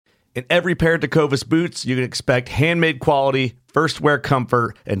In every pair of Tecovas boots, you can expect handmade quality, first wear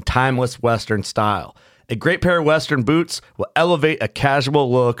comfort, and timeless Western style. A great pair of Western boots will elevate a casual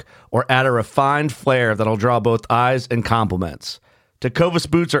look or add a refined flair that'll draw both eyes and compliments.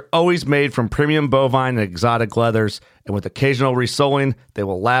 Tecovas boots are always made from premium bovine and exotic leathers, and with occasional resoling, they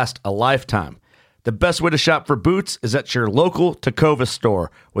will last a lifetime. The best way to shop for boots is at your local Tecovas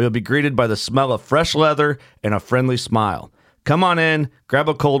store, where you'll be greeted by the smell of fresh leather and a friendly smile. Come on in, grab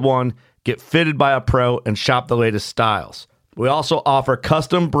a cold one, get fitted by a pro, and shop the latest styles. We also offer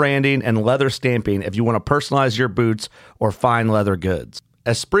custom branding and leather stamping if you want to personalize your boots or fine leather goods.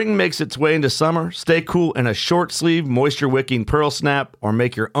 As spring makes its way into summer, stay cool in a short sleeve, moisture-wicking pearl snap, or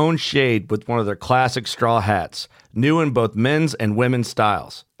make your own shade with one of their classic straw hats, new in both men's and women's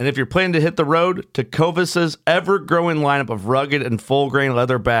styles. And if you're planning to hit the road, Tecovas' ever-growing lineup of rugged and full-grain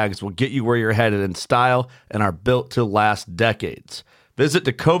leather bags will get you where you're headed in style and are built to last decades. Visit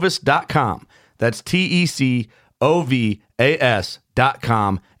Tecovas.com. That's TECOVAS.com,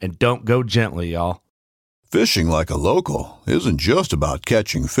 and don't go gently, y'all. Fishing like a local isn't just about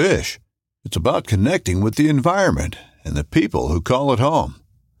catching fish. It's about connecting with the environment and the people who call it home.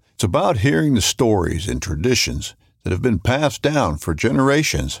 It's about hearing the stories and traditions that have been passed down for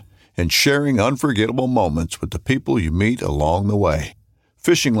generations and sharing unforgettable moments with the people you meet along the way.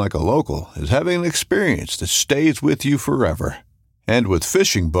 Fishing like a local is having an experience that stays with you forever. And with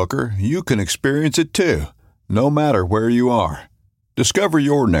Fishing Booker, you can experience it too, no matter where you are. Discover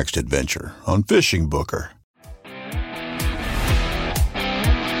your next adventure on Fishing Booker.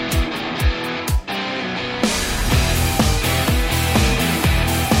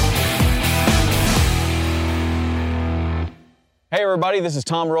 Hey everybody, this is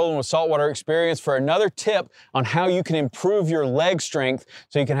Tom Rowland with Saltwater Experience for another tip on how you can improve your leg strength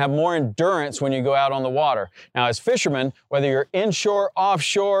so you can have more endurance when you go out on the water. Now as fishermen, whether you're inshore,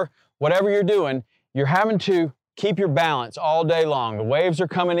 offshore, whatever you're doing, you're having to keep your balance all day long. The waves are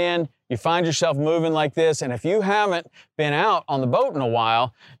coming in, you find yourself moving like this, and if you haven't been out on the boat in a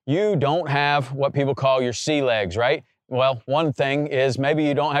while, you don't have what people call your sea legs, right? Well, one thing is maybe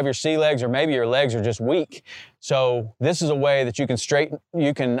you don't have your sea legs, or maybe your legs are just weak. So this is a way that you can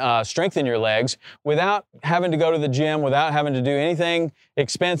strengthen your legs without having to go to the gym, without having to do anything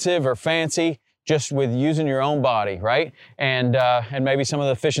expensive or fancy, just with using your own body, right? And maybe some of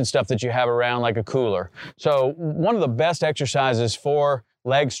the fishing stuff that you have around, like a cooler. So one of the best exercises for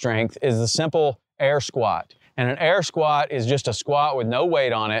leg strength is the simple air squat. And an air squat is just a squat with no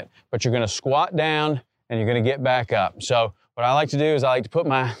weight on it, but you're gonna squat down and you're gonna get back up. So what I like to do is I like to put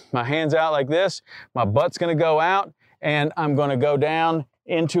my hands out like this, my butt's gonna go out, and I'm gonna go down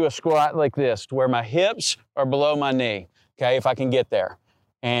into a squat like this, to where my hips are below my knee, okay, if I can get there.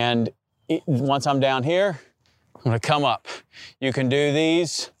 And once I'm down here, I'm gonna come up. You can do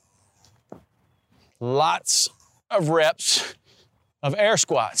these lots of reps of air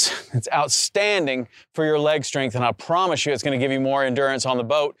squats. It's outstanding for your leg strength, and I promise you it's gonna give you more endurance on the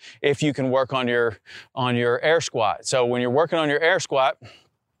boat if you can work on your air squat. So when you're working on your air squat,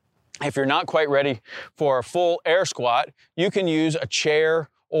 if you're not quite ready for a full air squat, you can use a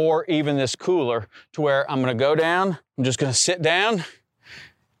chair or even this cooler, to where I'm gonna go down, I'm just gonna sit down,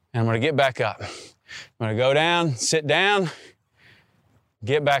 and I'm gonna get back up. I'm gonna go down, sit down,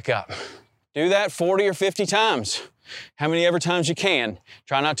 get back up. Do that 40 or 50 times. How many ever times you can.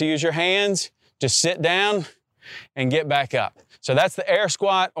 Try not to use your hands, just sit down and get back up. So that's the air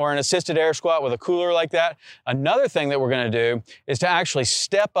squat, or an assisted air squat with a cooler like that. Another thing that we're gonna do is to actually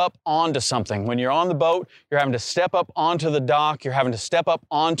step up onto something. When you're on the boat, you're having to step up onto the dock, you're having to step up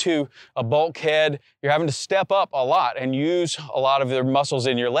onto a bulkhead, you're having to step up a lot and use a lot of the muscles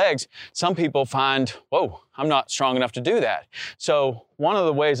in your legs. Some people find, whoa, I'm not strong enough to do that. So one of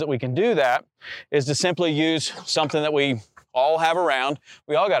the ways that we can do that is to simply use something that we all have around.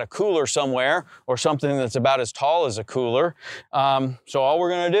 We all got a cooler somewhere, or something that's about as tall as a cooler. So all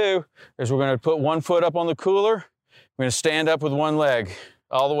we're gonna do is we're gonna put one foot up on the cooler. We're gonna stand up with one leg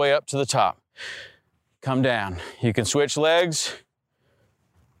all the way up to the top. Come down. You can switch legs,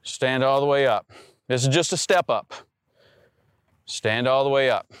 stand all the way up. This is just a step up. Stand all the way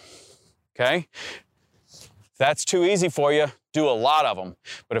up, okay? If that's too easy for you, do a lot of them.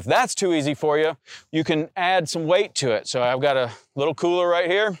 But if that's too easy for you, you can add some weight to it. So I've got a little cooler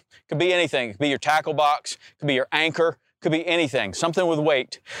right here. Could be anything. It could be your tackle box, could be your anchor, could be anything, something with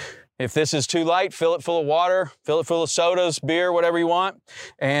weight. If this is too light, fill it full of water, fill it full of sodas, beer, whatever you want.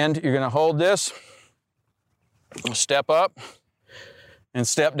 And you're gonna hold this, step up and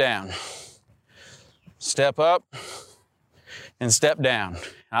step down. Step up and step down.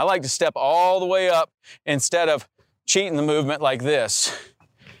 I like to step all the way up instead of cheating the movement like this.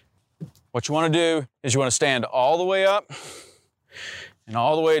 What you want to do is you want to stand all the way up and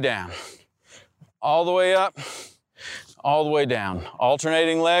all the way down. All the way up, all the way down.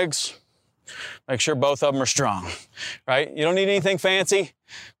 Alternating legs. Make sure both of them are strong, right? You don't need anything fancy.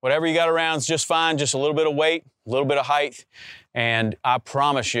 Whatever you got around is just fine. Just a little bit of weight, a little bit of height. And I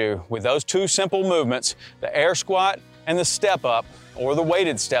promise you, with those two simple movements, the air squat and the step up, or the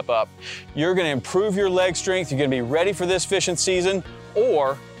weighted step up, you're gonna improve your leg strength. You're gonna be ready for this fishing season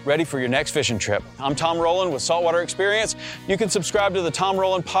or ready for your next fishing trip. I'm Tom Rowland with Saltwater Experience. You can subscribe to the Tom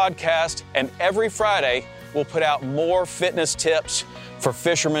Rowland podcast, and every Friday we'll put out more fitness tips for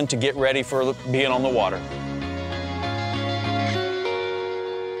fishermen to get ready for being on the water.